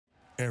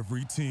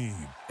Every team,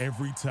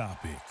 every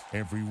topic,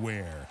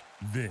 everywhere.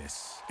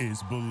 This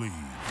is Believe.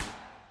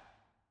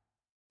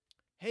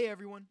 Hey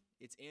everyone,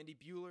 it's Andy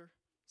Bueller,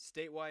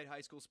 statewide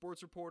high school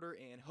sports reporter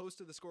and host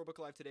of the Scorebook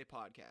Live Today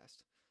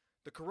podcast.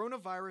 The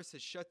coronavirus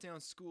has shut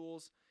down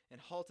schools and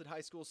halted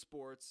high school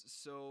sports,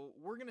 so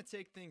we're going to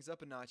take things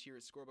up a notch here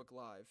at Scorebook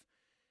Live.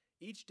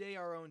 Each day,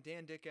 our own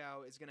Dan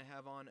Dickau is going to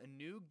have on a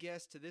new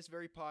guest to this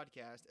very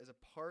podcast as a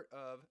part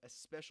of a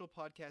special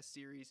podcast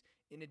series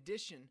in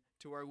addition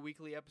to our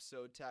weekly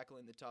episode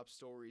tackling the top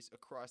stories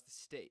across the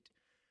state.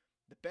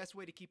 The best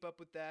way to keep up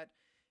with that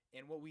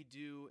and what we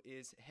do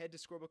is head to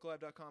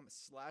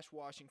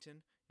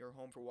scorebooklive.com/Washington, your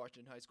home for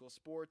Washington high school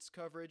sports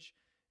coverage,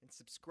 and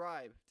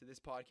subscribe to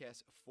this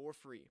podcast for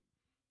free.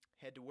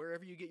 Head to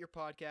wherever you get your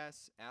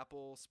podcasts,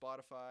 Apple,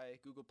 Spotify,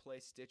 Google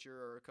Play,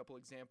 Stitcher, or a couple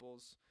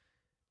examples.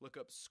 Look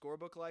up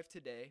Scorebook Live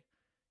Today,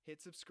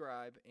 hit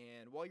subscribe,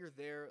 and while you're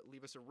there,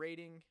 leave us a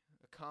rating,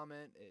 a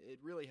comment. It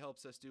really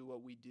helps us do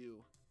what we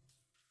do.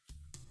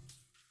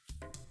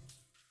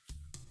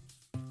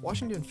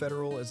 Washington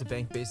Federal is a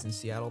bank based in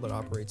Seattle that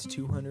operates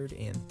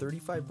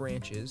 235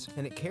 branches,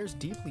 and it cares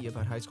deeply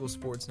about high school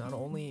sports not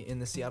only in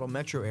the Seattle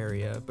metro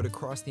area, but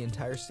across the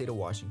entire state of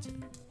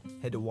Washington.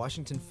 Head to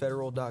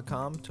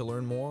washingtonfederal.com to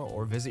learn more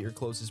or visit your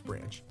closest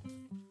branch.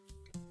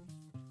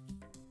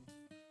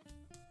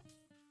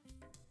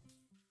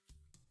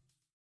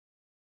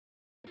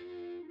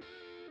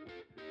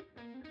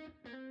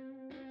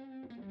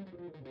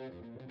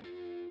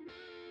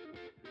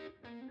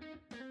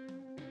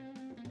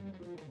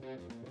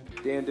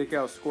 Dan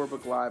Dickau,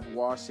 Scorebook Live,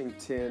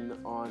 Washington,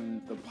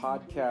 on the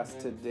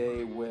podcast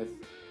today with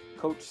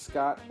Coach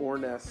Scott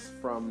Orness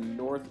from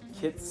North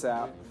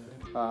Kitsap,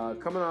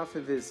 coming off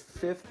of his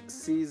 5th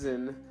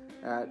season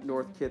at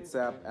North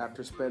Kitsap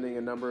after spending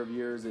a number of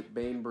years at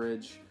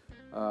Bainbridge.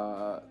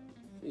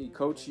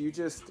 Coach, you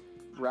just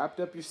wrapped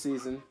up your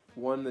season,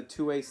 won the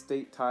 2A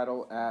state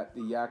title at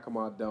the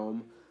Yakima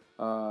Dome.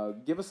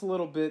 Give us a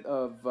little bit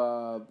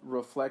of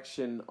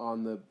reflection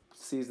on the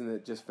season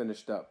that just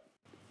finished up.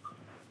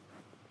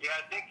 Yeah,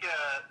 I think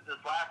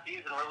this last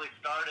season really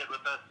started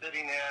with us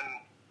sitting in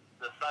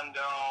the Sun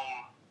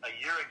Dome a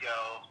year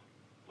ago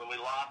when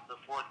we lost the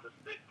fourth,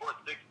 sixth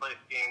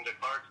place game to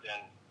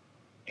Clarkston,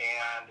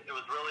 and it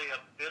was really a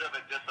bit of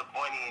a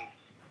disappointing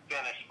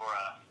finish for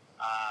us.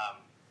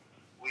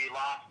 We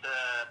lost to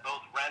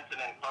both Renton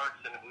and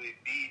Clarkston, who we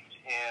beat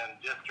in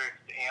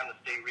districts and the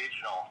state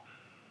regional,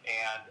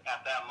 and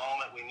at that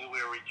moment we knew we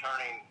were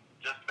returning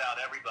just about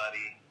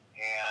everybody,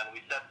 and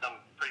we set some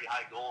pretty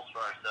high goals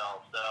for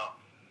ourselves. So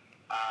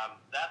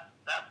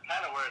that's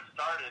kind of where it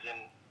started,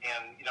 and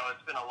you know,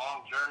 it's been a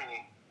long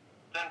journey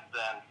since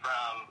then,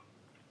 from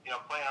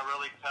playing a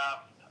really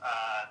tough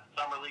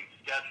summer league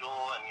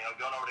schedule, and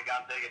going over to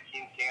Gonzaga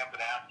team camp and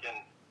asking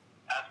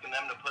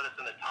them to put us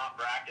in the top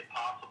bracket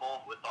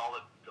possible with all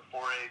the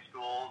 4A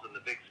schools and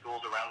the big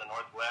schools around the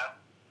Northwest,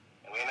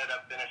 and we ended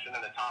up finishing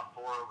in the top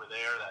 4 over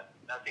there.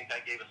 I think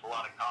that gave us a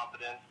lot of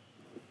confidence,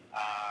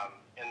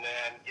 and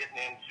then getting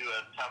into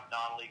a tough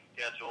non-league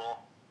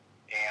schedule,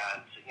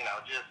 and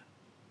just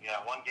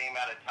one game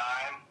at a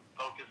time,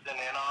 focusing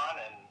in on,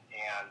 and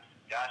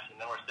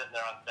then we're sitting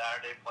there on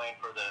Saturday playing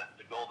for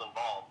the Golden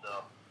Ball.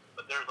 So,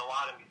 but there's a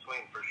lot in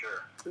between for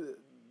sure.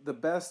 The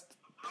best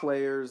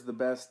players, the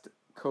best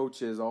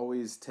coaches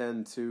always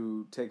tend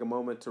to take a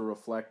moment to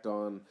reflect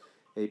on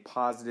a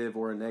positive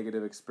or a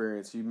negative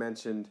experience. You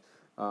mentioned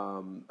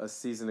a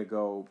season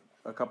ago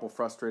a couple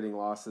frustrating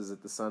losses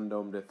at the Sun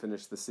Dome to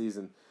finish the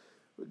season.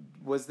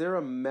 Was there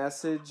a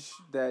message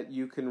that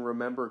you can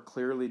remember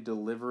clearly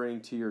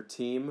delivering to your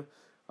team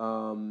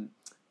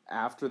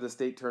after the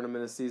state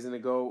tournament a season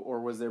ago, or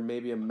was there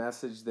maybe a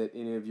message that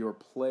any of your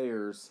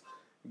players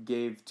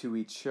gave to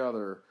each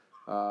other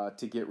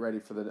to get ready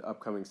for the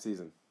upcoming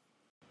season?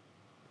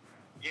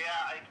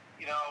 Yeah,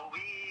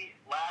 we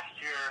last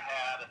year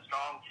had a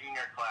strong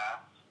junior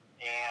class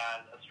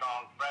and a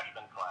strong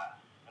freshman class,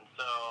 and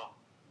so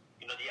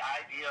the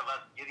idea of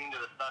us getting to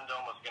the Sun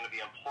Dome was going to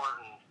be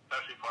important,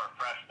 especially for our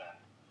freshmen,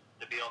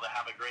 to be able to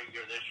have a great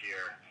year this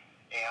year.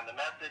 And the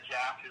message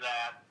after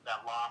that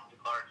loss to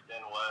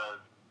Clarkston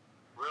was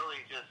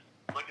really just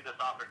look at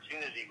this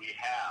opportunity we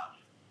have.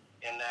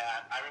 In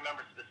that, I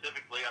remember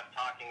specifically us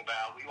talking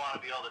about we want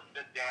to be able to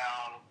sit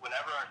down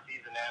whenever our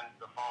season ends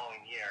the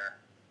following year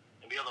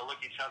and be able to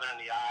look each other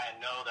in the eye and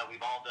know that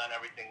we've all done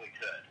everything we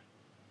could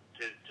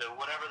to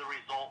whatever the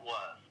result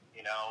was.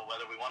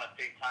 Whether we won a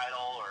state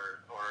title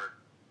or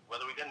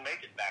whether we didn't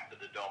make it back to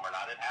the Dome or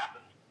not, it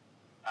happened.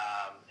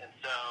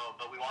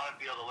 But we wanted to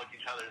be able to look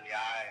each other in the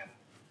eye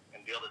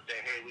and be able to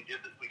say, hey, we did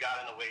this, we got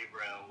in the weight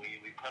room,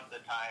 we put the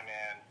time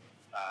in,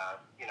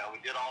 we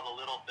did all the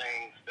little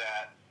things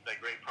that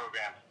great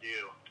programs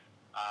do.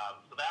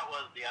 So that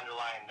was the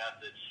underlying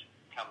message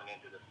coming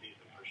into the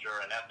season for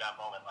sure, and at that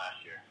moment last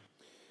year.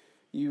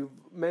 You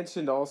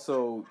mentioned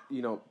also,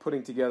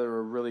 putting together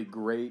a really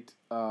great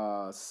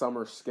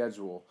summer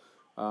schedule.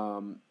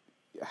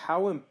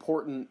 How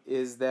important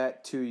is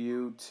that to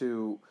you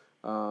to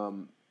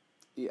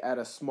at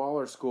a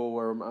smaller school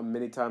where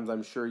many times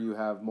I'm sure you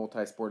have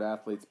multi-sport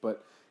athletes,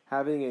 but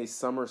having a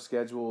summer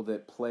schedule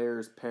that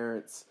players,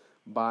 parents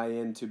buy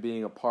into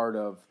being a part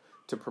of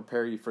to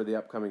prepare you for the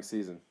upcoming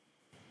season?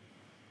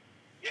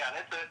 Yeah,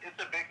 and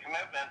it's a big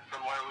commitment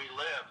from where we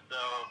live,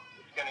 so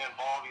it's going to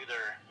involve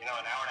either an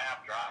hour and a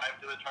half drive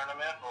to a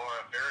tournament or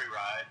a ferry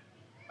ride,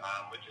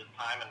 which is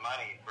time and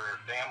money for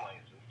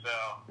families. And so,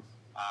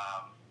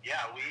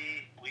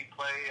 we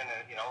play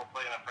we'll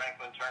play in a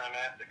Franklin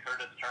tournament, the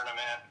Curtis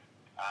tournament,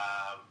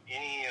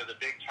 any of the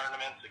big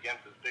tournaments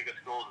against as big a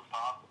schools as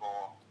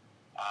possible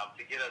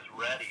to get us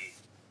ready.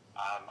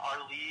 Our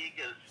league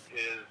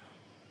is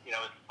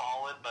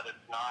solid, but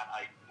it's not.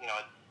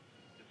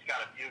 It's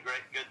got a few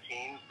good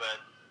teams, but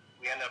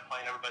we end up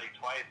playing everybody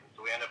twice, and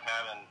so we end up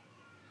having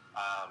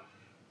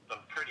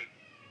some pretty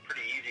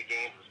easy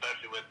games,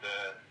 especially with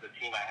the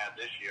team I had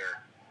this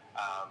year.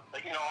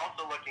 But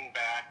also looking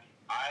back,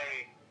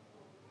 I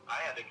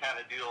had to kind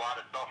of do a lot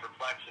of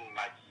self-reflection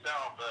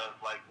myself of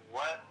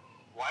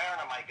why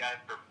aren't my guys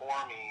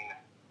performing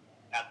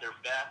at their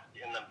best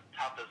in the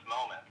toughest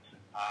moments?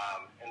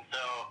 And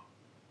so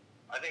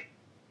I think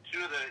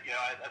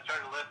I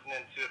started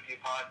listening to a few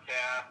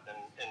podcasts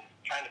and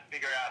trying to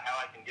figure out how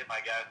I can get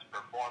my guys to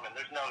perform. And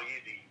there's no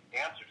easy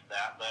answer to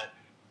that, but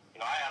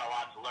I had a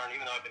lot to learn.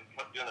 Even though I've been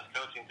doing this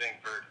coaching thing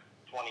for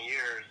 20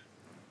 years,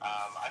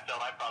 I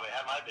felt I probably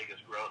had my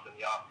biggest growth in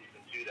the off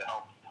season too to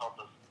help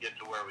us get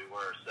to where we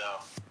were.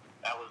 So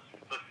that was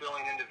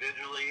fulfilling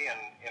individually, and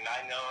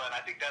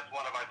I think that's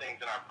one of our things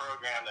in our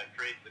program that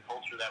creates the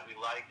culture that we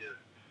like is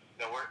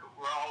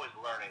we're always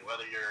learning,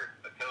 whether you're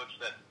a coach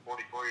that's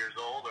 44 years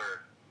old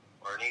or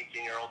an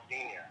 18-year-old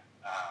senior.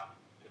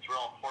 It's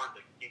real important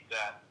to keep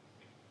that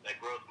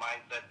growth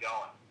mindset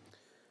going.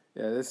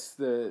 Yeah,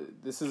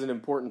 this is an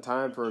important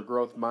time for a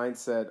growth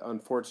mindset.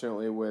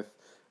 Unfortunately, with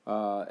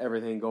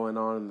everything going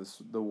on in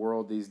the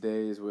world these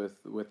days,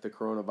 with the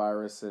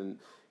coronavirus and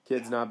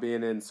kids not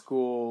being in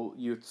school,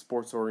 youth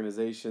sports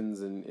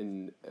organizations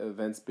and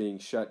events being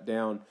shut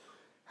down.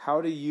 How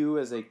do you,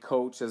 as a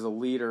coach, as a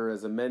leader,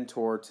 as a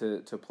mentor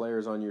to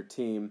players on your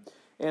team,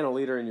 and a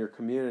leader in your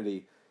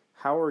community,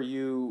 how are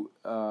you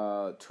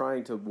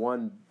trying to,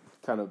 one,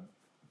 kind of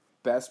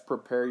best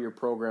prepare your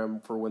program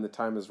for when the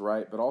time is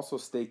right, but also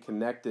stay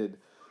connected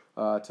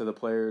to the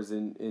players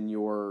in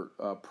your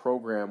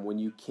program when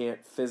you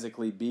can't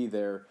physically be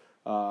there,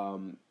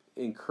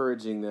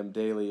 encouraging them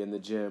daily in the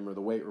gym or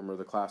the weight room or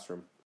the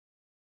classroom?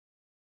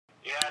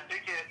 Yeah, I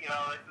think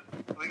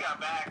we got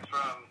back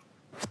from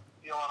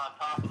feeling on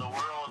top of the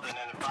world, and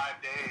in 5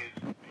 days,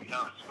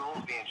 the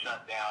school's being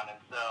shut down, and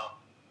so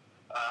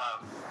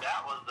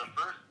that was the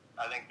first,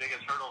 I think,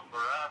 biggest hurdle for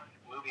us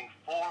moving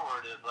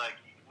forward. Is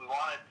we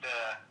wanted to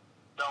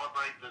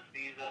celebrate the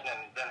season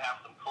and then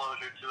have some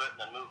closure to it and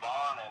then move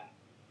on, and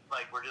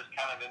we're just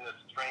kind of in this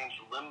strange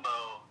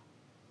limbo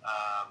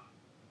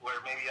where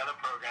maybe other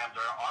programs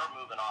are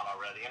moving on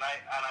already, and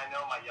I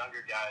know my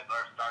younger guys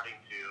are starting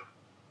to,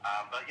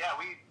 but yeah,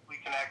 we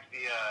connect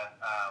via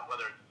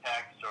whether it's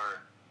text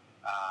or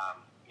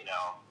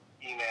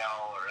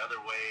email or other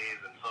ways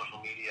and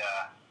social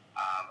media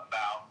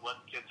about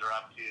what kids are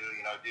up to,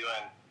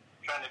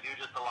 trying to do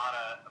just a lot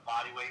of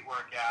body weight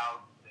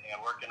workouts and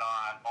working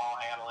on ball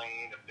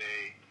handling if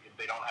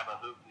they don't have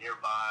a hoop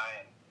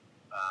nearby,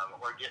 and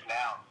or getting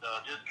out. So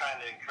just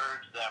trying to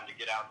encourage them to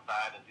get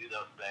outside and do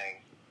those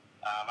things.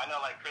 I know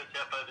Chris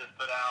Hippa just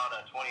put out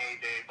a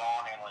 28-day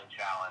ball handling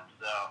challenge.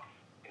 So,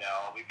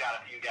 we've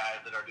got a few guys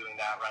that are doing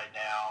that right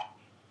now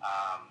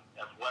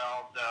as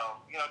well.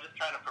 So, just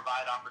trying to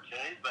provide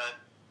opportunities.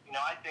 But,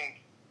 I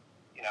think,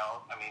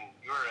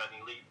 you're an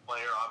elite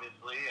player,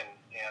 obviously,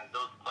 and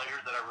those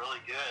players that are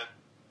really good,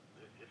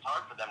 it's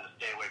hard for them to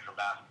stay away from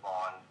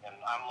basketball. And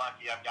I'm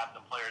lucky I've got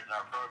some players in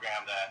our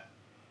program that,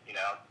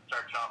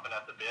 start chomping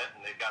at the bit,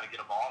 and they've got to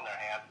get a ball in their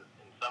hands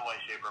in some way,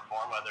 shape, or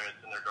form, whether it's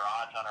in their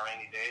garage on a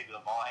rainy day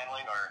doing ball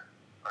handling or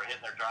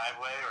hitting their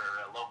driveway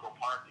or a local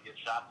park to get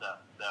shots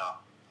up. So,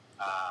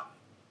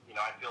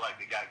 I feel like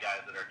we got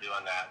guys that are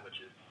doing that,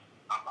 which is,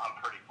 I'm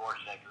pretty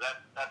fortunate because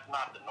that's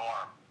not the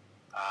norm.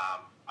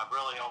 I've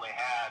really only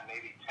had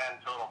maybe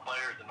 10 total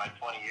players in my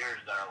 20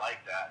 years that are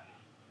like that.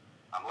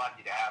 I'm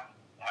lucky to have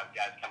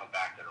guys coming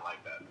back that are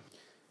like that.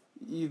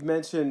 You've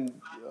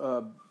mentioned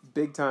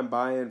big-time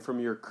buy-in from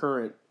your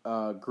current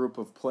group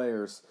of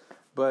players,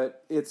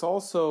 but it's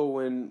also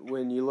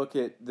when you look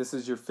at, this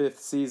is your 5th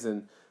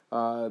season.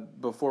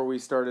 Before we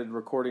started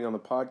recording on the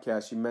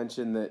podcast, you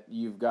mentioned that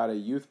you've got a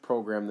youth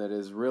program that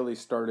has really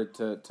started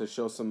to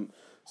show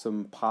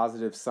some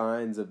positive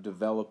signs of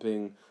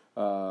developing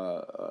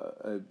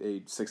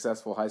a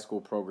successful high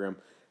school program.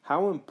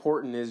 How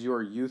important is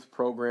your youth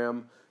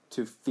program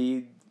to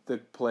feed the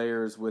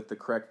players with the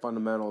correct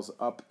fundamentals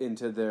up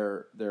into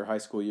their high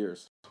school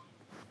years?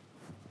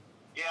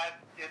 Yeah,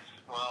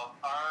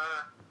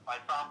 my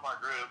sophomore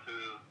group,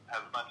 who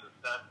has a bunch of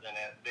studs in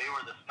it, they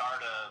were the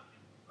start of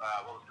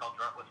what's called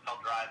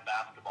Drive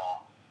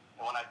Basketball.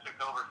 And when I took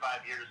over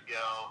 5 years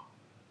ago,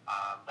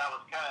 that was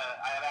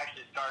I had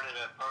actually started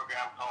a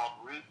program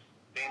called Roots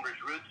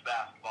Bainbridge roots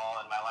basketball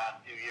in my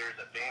last 2 years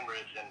at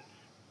Bainbridge, and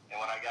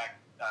when I got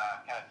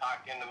kind of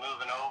talked into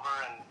moving over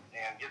and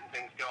getting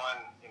things going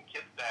in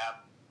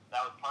Kitsap,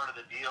 that was part of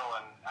the deal,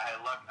 and I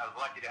was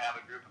lucky to have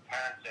a group of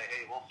parents say,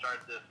 hey, we'll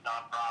start this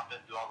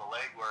nonprofit, do all the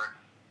legwork,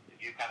 if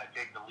you kind of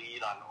take the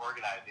lead on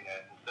organizing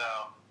it. And so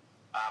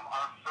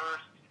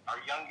our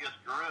youngest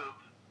group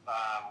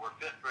were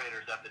fifth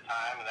graders at the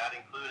time, and that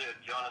included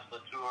Jonas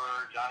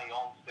Latour, Johnny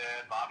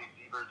Olmstead, Bobby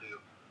Siebert,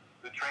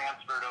 who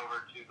transferred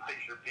over to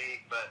Glacier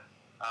Peak, but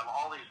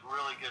all these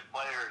really good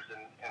players,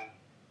 and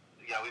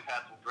we've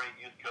had some great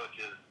youth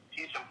coaches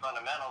teach them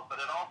fundamentals, but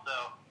it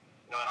also,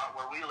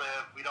 where we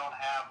live, we don't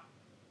have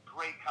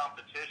great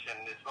competition.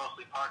 It's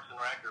mostly Parks and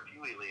Rec or Pee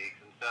Wee leagues,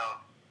 and so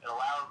it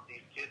allows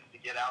these kids to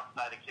get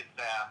outside of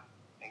Kitsap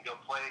and go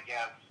play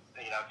against,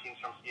 teams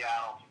from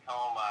Seattle,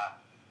 Tacoma,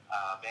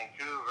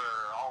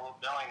 Vancouver, all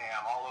of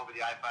Bellingham, all over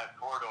the I-5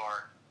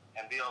 corridor,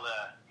 and be able to,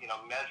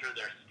 measure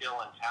their skill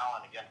and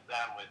talent against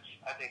them, which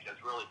I think has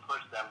really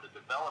pushed them to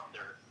develop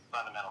their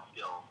fundamental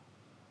skills.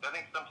 So I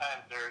think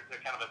sometimes they're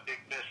kind of a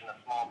big fish in a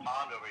small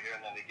pond over here,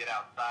 and then they get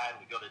outside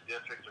and we go to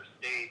districts or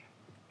state,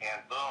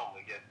 and boom,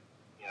 we get,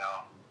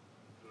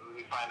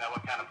 we find out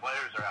what kind of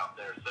players are out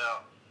there. So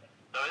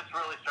it's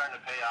really starting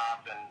to pay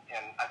off,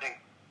 and I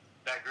think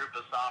that group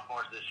of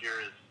sophomores this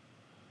year is,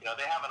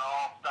 they haven't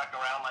all stuck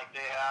around like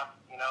they have.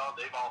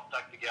 They've all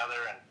stuck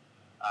together, and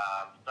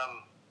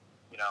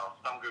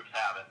some groups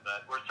haven't,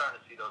 but we're starting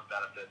to see those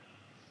benefits.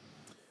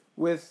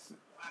 With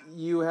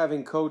you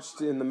having coached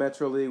in the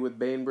Metro League with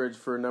Bainbridge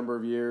for a number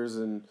of years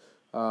and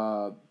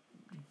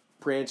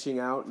branching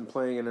out and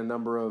playing in a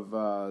number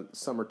of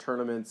summer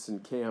tournaments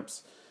and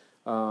camps,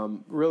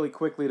 really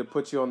quickly to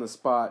put you on the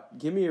spot,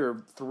 give me your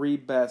three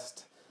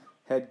best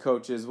head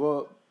coaches.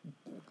 Well,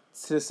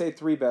 to say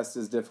three best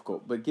is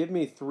difficult, but give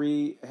me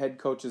three head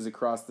coaches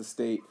across the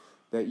state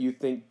that you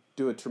think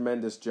do a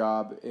tremendous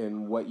job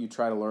in what you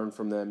try to learn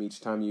from them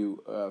each time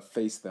you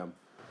face them.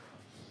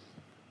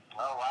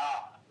 Oh,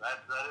 wow. That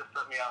has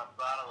put me on the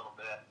spot a little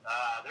bit.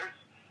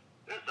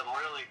 There's some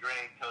really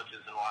great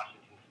coaches in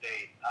Washington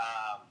State.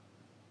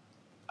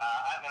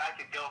 I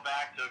could go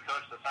back to a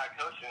coach that's not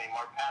coaching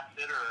anymore, Pat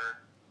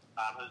Sitterer,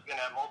 who's been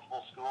at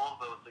multiple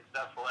schools but was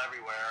successful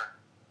everywhere.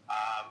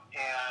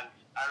 And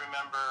I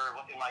remember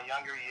in my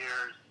younger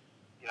years,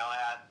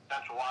 at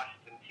Central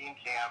Washington team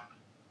camp,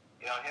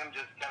 him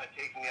just kind of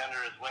taking me under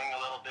his wing a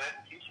little bit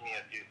and teaching me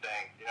a few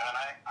things. And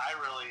I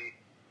really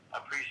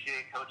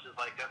appreciate coaches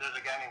like that. There's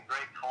a guy named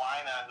Greg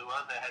Kalina who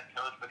was a head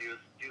coach, but he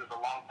was a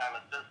longtime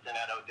assistant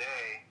at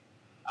O'Day,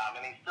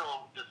 and he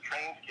still just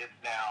trains kids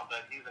now.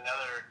 But he's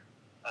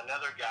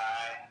another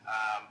guy,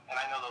 and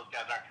I know those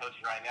guys aren't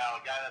coaching right now.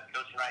 A guy that's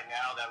coaching right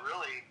now that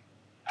really,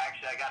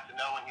 actually, I got to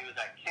know when he was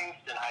at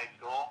Kingston High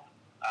School,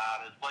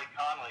 is Blake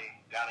Conley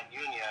down at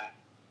Union,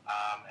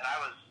 and I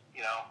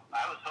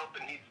was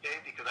hoping he'd stay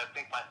because I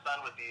think my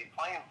son would be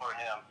playing for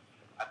him.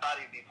 I thought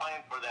he'd be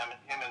playing for him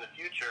in the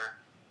future.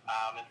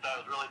 And so I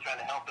was really trying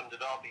to help him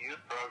develop a youth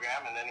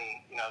program, and then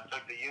he,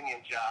 took the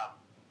Union job.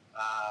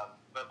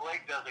 But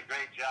Blake does a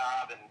great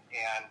job, and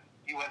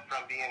he went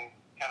from being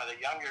kind of the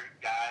younger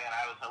guy, and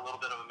I was a little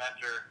bit of a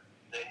mentor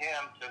to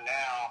him, to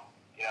now,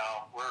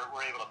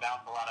 we're able to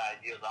bounce a lot of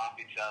ideas off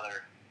each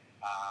other.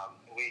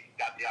 We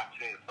got the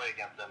opportunity to play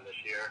against them this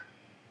year.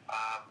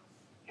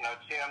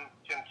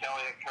 Tim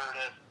Kelly at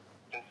Curtis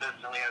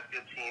consistently has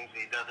good teams, and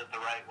he does it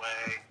the right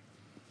way.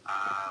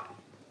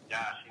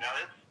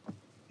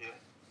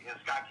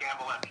 Scott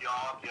Campbell at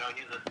Puyallup,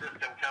 he's a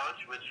system coach,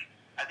 which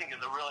I think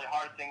is a really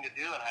hard thing to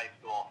do in high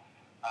school.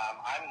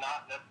 I'm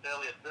not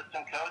necessarily a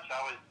system coach. I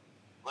always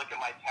look at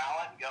my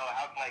talent and go,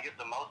 how can I get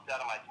the most out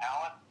of my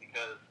talent?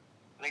 Because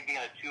I think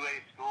being a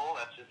 2A school,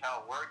 that's just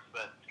how it works.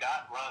 But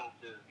Scott runs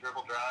his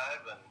dribble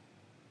drive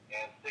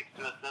and sticks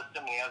to a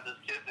system. He has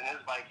his kids in his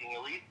Viking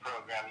Elite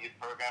program, youth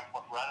program,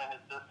 running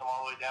his system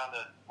all the way down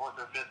to 4th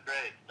or 5th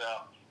grade. So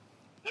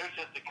there's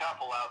just a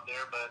couple out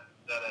there, but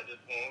that I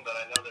just named, but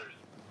I know there's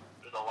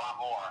a lot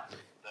more.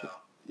 So.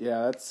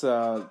 Yeah, that's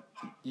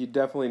you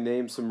definitely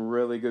named some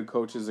really good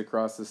coaches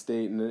across the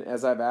state, and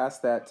as I've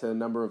asked that to a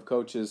number of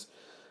coaches,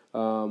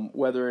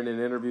 whether in an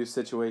interview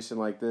situation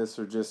like this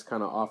or just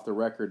kind of off the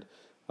record,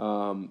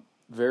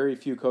 very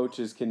few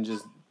coaches can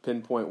just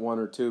pinpoint one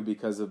or two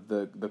because of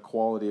the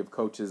quality of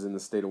coaches in the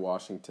state of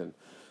Washington.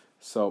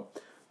 So,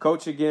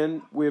 Coach,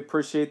 again, we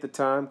appreciate the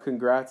time.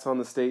 Congrats on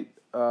the state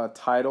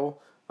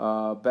title.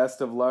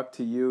 Best of luck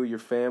to you, your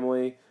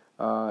family,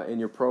 and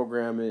your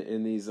program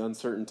in these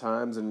uncertain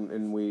times,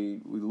 and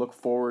we look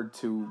forward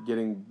to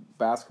getting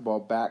basketball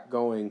back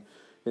going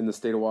in the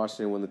state of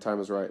Washington when the time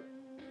is right.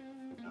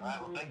 All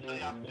right, well, thanks for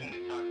the opportunity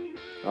to talk to you.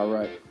 All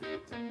right.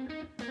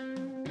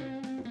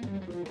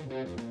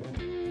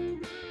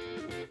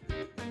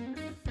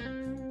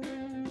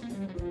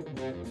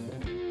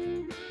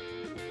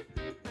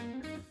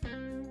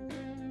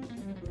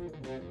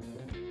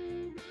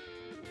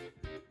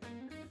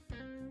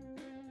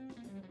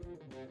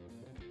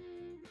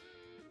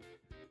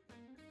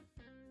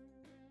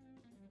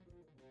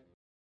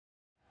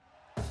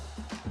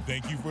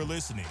 Thank you for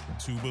listening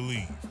to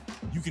Believe.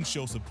 You can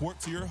show support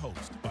to your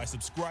host by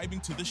subscribing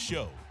to the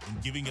show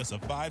and giving us a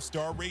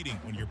 5-star rating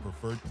on your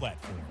preferred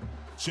platform.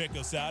 Check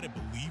us out at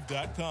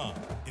Believe.com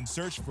and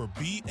search for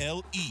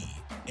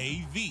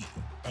BLEAV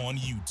on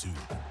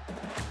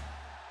YouTube.